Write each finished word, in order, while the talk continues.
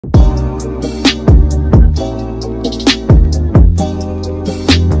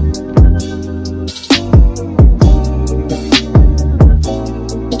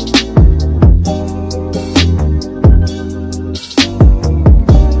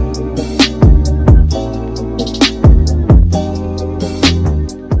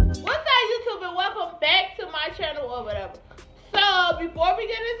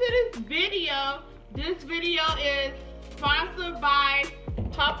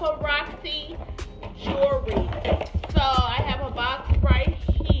paparazzi jewelry. So I have a box right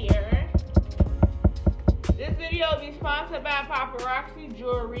here. This video will be sponsored by Paparazzi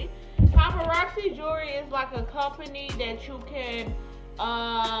Jewelry. Paparazzi Jewelry is like a company that you can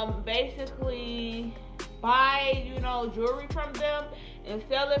basically buy, you know, jewelry from them and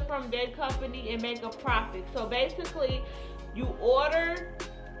sell it from their company and make a profit. So basically, you order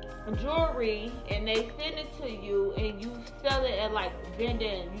jewelry and they send it to you and you sell it at like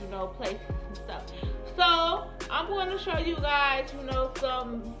vending, you know, places and stuff. So I'm going to show you guys, you know,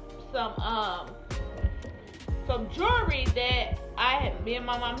 some jewelry that me and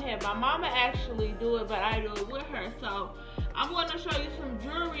my mom had. My mama actually do it, but I do it with her. So I'm going to show you some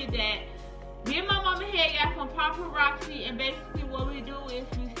jewelry that me and my mama had got from Paparazzi, and basically what we do is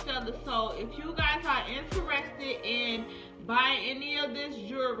we sell it. So if you guys are interested in buying any of this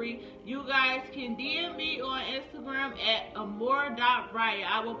jewelry, you guys can DM me on Instagram at amore.riah.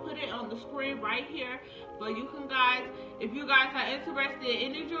 I will put it on the screen right here. But you can guys, if you guys are interested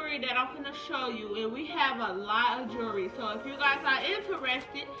in any jewelry that I'm going to show you, and we have a lot of jewelry. So if you guys are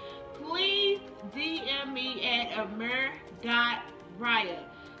interested, please DM me at amore.riah.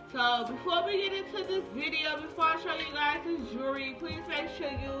 So before we get into this video, before I show you guys this jewelry, please make sure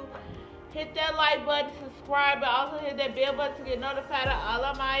you hit that like button, subscribe, but also hit that bell button to get notified of all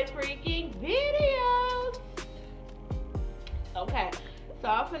of my freaking videos. Okay, so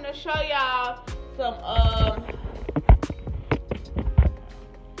I'm finna show y'all some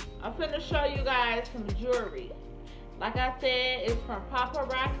I'm finna show you guys some jewelry. Like I said, it's from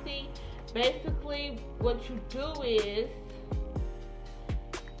Paparazzi. Basically, what you do is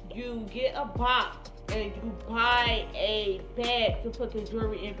you get a box and you buy a bag to put the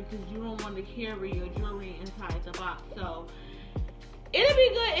jewelry in because you don't want to carry your jewelry inside the box. So it'd be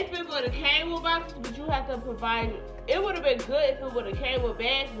good if it would have came with boxes, but you have to provide. It would have been good if it would have came with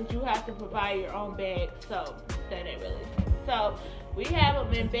bags, but you have to provide your own bags. So that ain't really. So we have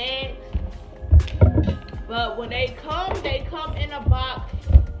them in bags, but when they come in a box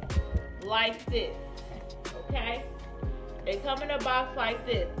like this. Okay, they come in a box like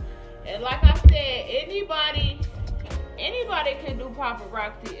this. And like I said, anybody can do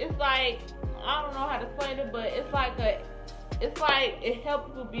paparazzi. It's like, I don't know how to explain it, but it's like it helps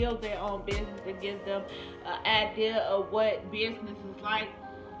people build their own business. It gives them an idea of what business is like,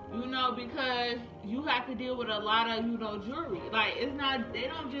 you know, because you have to deal with a lot of, you know, jewelry. Like, it's not, they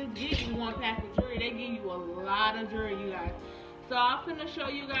don't just give you one pack of jewelry, they give you a lot of jewelry, you guys. So I'm gonna show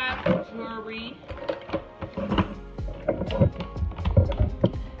you guys some jewelry.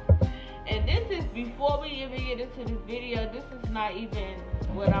 And this is before we even get into this video. This is not even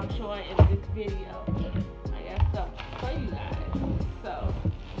what I'm showing in this video. I got something for you guys. So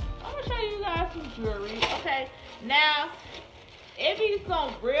I'm gonna show you guys some jewelry. Okay, now it be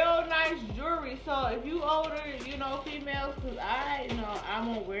some real nice jewelry. So if you older, you know, females, cause I know I'm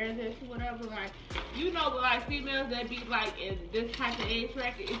gonna wear this or whatever, like, you know, but like females that be like in this type of age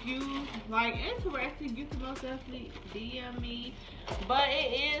bracket, if you like interested, you can most definitely DM me. But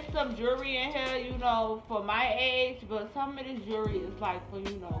it is some jewelry in here, you know, for my age, but some of this jewelry is like for,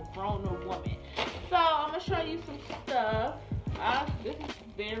 you know, grown-up women. So I'm gonna show you some stuff. This is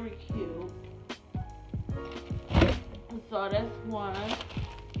very cute. So that's one.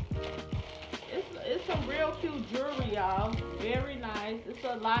 It's some real cute jewelry, y'all. Very nice. It's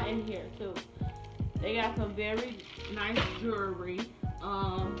a lot in here too. They got some very nice jewelry.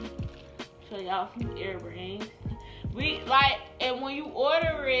 Show y'all some earrings. And when you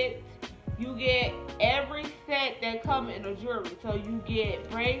order it, you get every set that come in the jewelry. So you get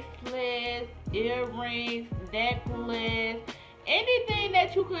bracelets, earrings, necklace, anything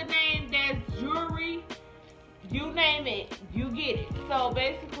that you could name that's jewelry. You name it, you get it. So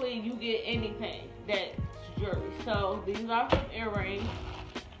basically, you get anything that's jewelry. So these are some earrings.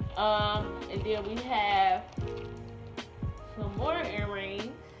 And then we have some more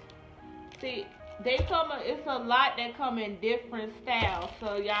earrings. See, it's a lot that come in different styles.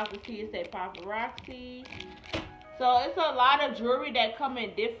 So y'all can see it say Paparazzi. So it's a lot of jewelry that come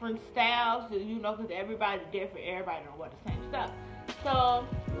in different styles. You know, because everybody's different. Everybody don't want the same stuff. So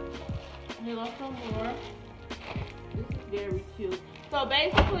here goes some more. This is very cute. So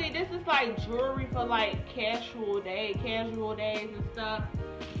basically, this is like jewelry for like casual days and stuff.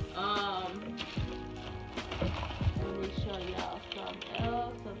 Let me show y'all something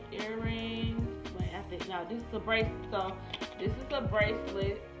else. Some earrings. Wait, I think no, this is a bracelet. So this is a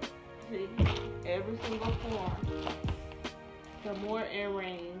bracelet. See, every single form. Some more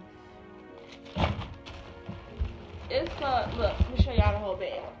earrings. It's a look. Let me show y'all the whole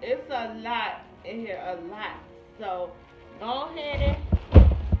bag. It's a lot in here, a lot. So go ahead and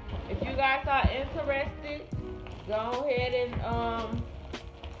go ahead and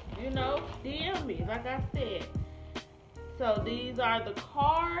you know, DM me, like I said. So these are the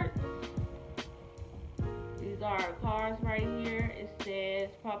cards. These are our cards right here. It says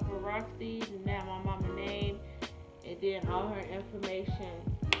Paparazzi, and now my mama's name, and then all her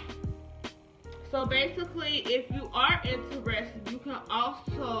information. So basically, if you are interested, you can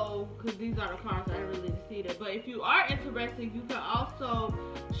also, because these are the cards, I didn't really see that, but if you are interested, you can also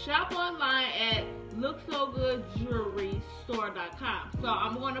shop online at LookSoGoodJewelryStore.com. So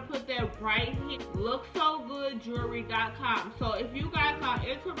I'm going to put that right here, LookSoGoodJewelry.com. So if you guys are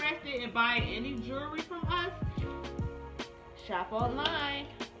interested in buying any jewelry from us, shop online.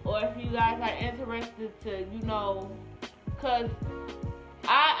 Or if you guys are interested to, you know, because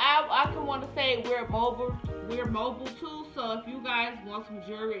I can want to say we're mobile too. So if you guys want some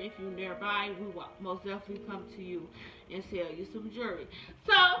jewelry, if you're nearby, we will most definitely come to you and sell you some jewelry.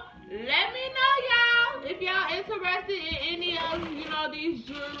 So let me know, y'all, if y'all interested in any of, you know, these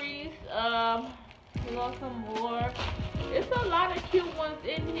jewelries. You know, some more. It's a lot of cute ones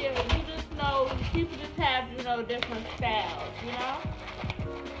in here. You just know, people just have, you know, different styles, you know.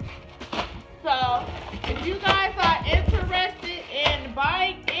 So, if you guys are interested in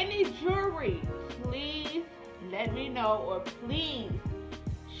buying any jewelry, please let me know, or please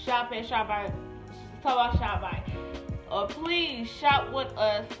shop at ShopBuy, or please shop with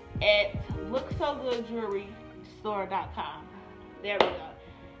us at LookSoGoodJewelryStore.com. There we go.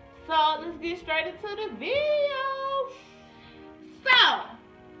 So, let's get straight into the video. So,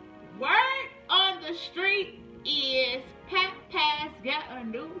 word on the street is Popeyes got a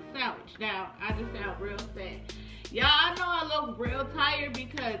new sandwich. Now, I just sound real sad. Y'all, I know I look real tired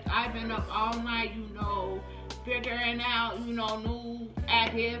because I've been up all night, you know, figuring out, you know, new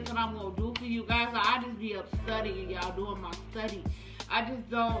ideas what I'm going to do for you guys. I just be up studying, y'all, doing my study. I just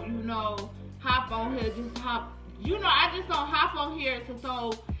don't, you know, hop on here, I just don't hop on here to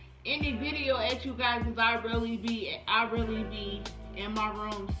throw any video at you guys, because I really be in my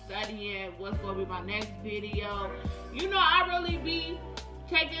room studying what's going to be my next video. You know, I really be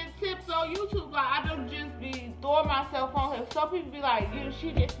taking tips on YouTube. Like, I don't just be throwing myself on here. Some people be like,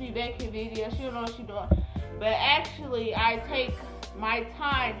 she just be making videos, she don't know what she doing. But actually, I take my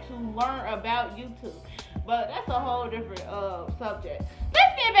time to learn about YouTube. But that's a whole different subject.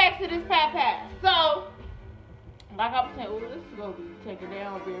 Let's get back to this Popeyes. So, like I was saying, this is going to be taken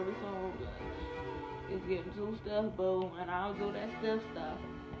down very soon. It's getting too stuff, boom, and I don't do that stuff.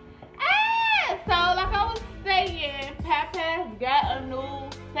 So like I was saying, Popeyes got a new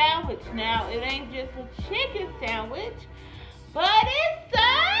sandwich now. It ain't just a chicken sandwich, but it's a,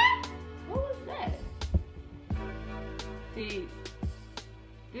 what was that? See,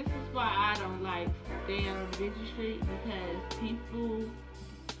 this is why I don't like staying on the busy street, because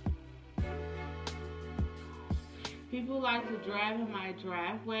people like to drive in my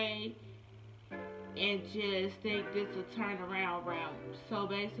driveway and just think this a turnaround route. So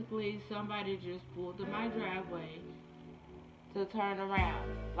basically, somebody just pulled in my driveway to turn around.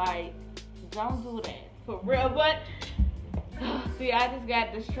 Like, don't do that, for real. But see, I just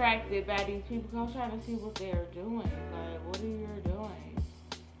got distracted by these people. I'm trying to see what they're doing. Like, what are you doing?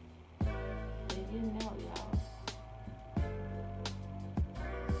 They getting out, y'all.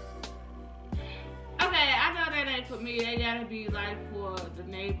 Okay, I know that ain't for me. They gotta be like for the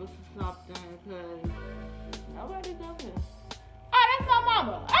neighbors or something, because nobody's up here. Oh, that's my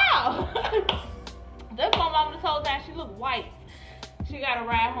mama. Oh! That's my mama this whole time. She look white. She gotta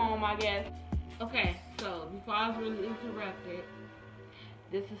ride home, I guess. Okay, so before I was really interrupted,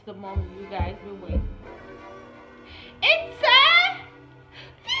 this is the moment you guys been waiting. It's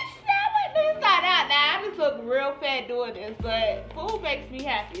fish sandwich inside out. Now, I just look real fat doing this, but food makes me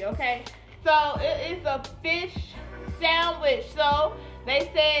happy, okay? So it is a fish sandwich. So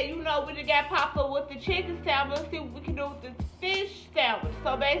they said, you know, we just got popular with the chicken sandwich. Let's see what we can do with this fish sandwich.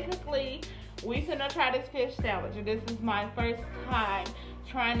 So basically, we finna try this fish sandwich, and this is my first time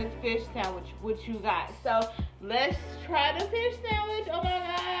trying this fish sandwich with you guys. So let's try the fish sandwich. Oh my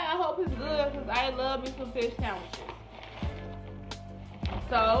God, I hope it's good, because I love me some fish sandwiches.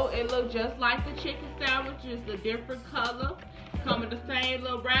 So it looks just like the chicken sandwich, just a different color. Come in the same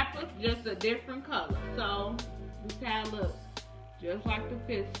little wrappers, just a different color. So this how it looks, just like the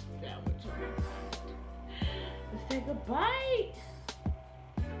fish sandwich. Let's take a bite.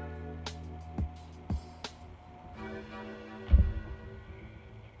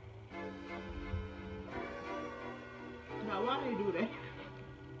 Now, why they do that?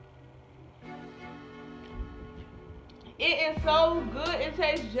 It is so good. It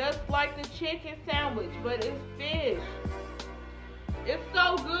tastes just like the chicken sandwich, but it's fish. It's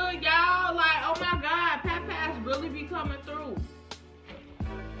so good, y'all. Like, oh my God, Popeyes really coming through.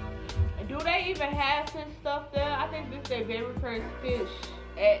 And do they even have fish stuff there? I think this is their very first fish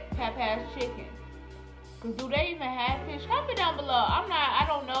at Popeyes Chicken. Cause do they even have fish? Comment down below. I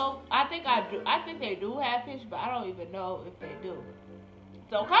don't know. I think they do have fish, but I don't even know if they do.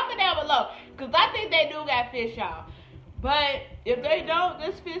 So comment down below. Cause I think they do got fish, y'all. But if they don't,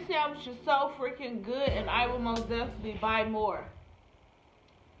 this fish sandwich is so freaking good, and I will most definitely buy more.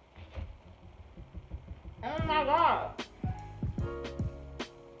 Oh my god.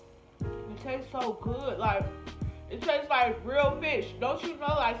 It tastes so good. Like, it tastes like real fish. Don't you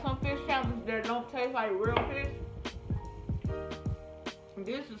know, like, some fish sandwiches that don't taste like real fish?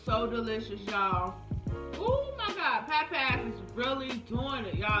 This is so delicious, y'all. Oh my god, Popeyes is really doing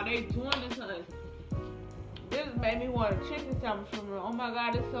it, y'all. They doing this to us. This made me want a chicken sandwich from them. Oh my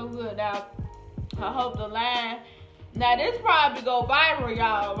god, it's so good. Now, I hope the line. Now, this probably go viral,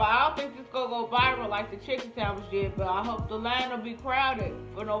 y'all. But I don't think this gonna go viral like the chicken sandwich did. But I hope the line will be crowded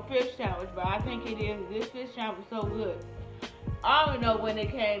for no fish sandwich. But I think it is. This fish sandwich is so good. I don't know when it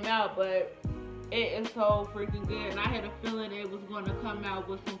came out, but it is so freaking good. And I had a feeling it was going to come out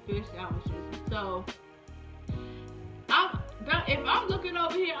with some fish sandwiches. So, if I'm looking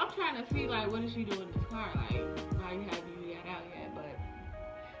over here, I'm trying to see, like, what is she doing in this car? Like, why you haven't even got out yet? But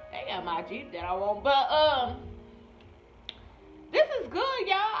they got my Jeep that I want. But, this is good,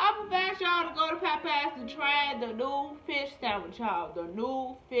 y'all. I would advise y'all to go to Popeyes and try the new fish sandwich, y'all. The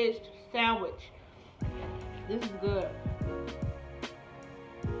new fish sandwich. This is good.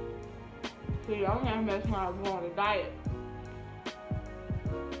 See, I'm gonna mess around and go on a diet.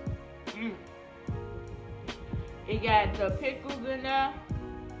 It got the pickles in there,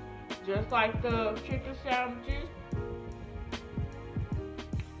 just like the chicken sandwiches.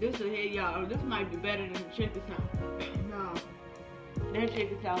 This is here, y'all. This might be better than the chicken sandwich. No. That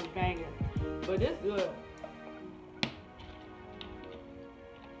chicken sandwich banging, but it's good.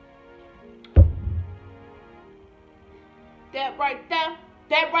 That right there,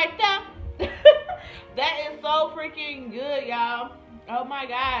 that is so freaking good, y'all. Oh my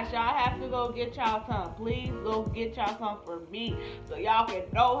gosh, y'all have to go get y'all some. Please go get y'all some for me, so y'all can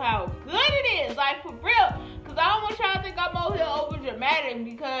know how good it is. Like, for real, cause I don't want y'all to think I'm over here over dramatic,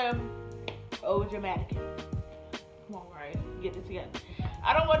 because over dramatic. Come on, right? Get it together.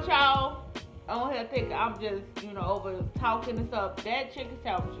 I don't want y'all on here think I'm just, you know, over talking and stuff. That chicken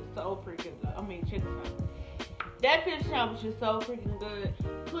sandwich is so freaking good. I mean, chicken sandwich. That fish sandwich is so freaking good.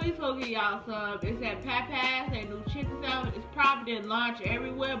 Please go get y'all some. It's at Popeyes. That new chicken sandwich. It's probably didn't launch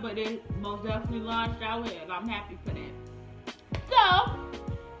everywhere, but it most definitely launched out here, and I'm happy for that. So,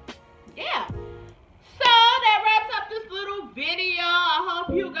 yeah. So, that wraps up this little video. I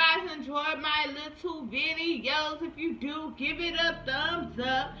hope you guys enjoyed my little videos. If you do, give it a thumbs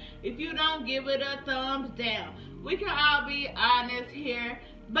up. If you don't, give it a thumbs down. We can all be honest here.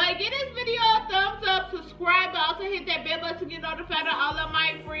 But give this video a thumbs up, subscribe, but also hit that bell button to get notified of all of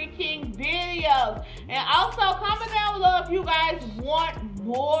my freaking videos. And also comment down below if you guys want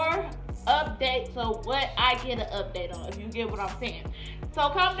more updates, so what I get an update on, if you get what I'm saying. So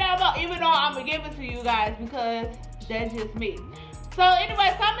comment down below, even though I'm going to give it to you guys, because that's just me. So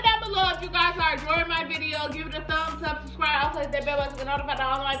anyways, comment down below if you guys are enjoying my video. Give it a thumbs up, subscribe, also hit that bell button to get notified of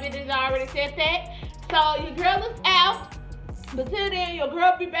all of my videos. I already said that. So your girl is out. But till then, your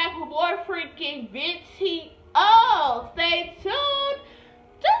girl be back with more freaking video. Stay tuned.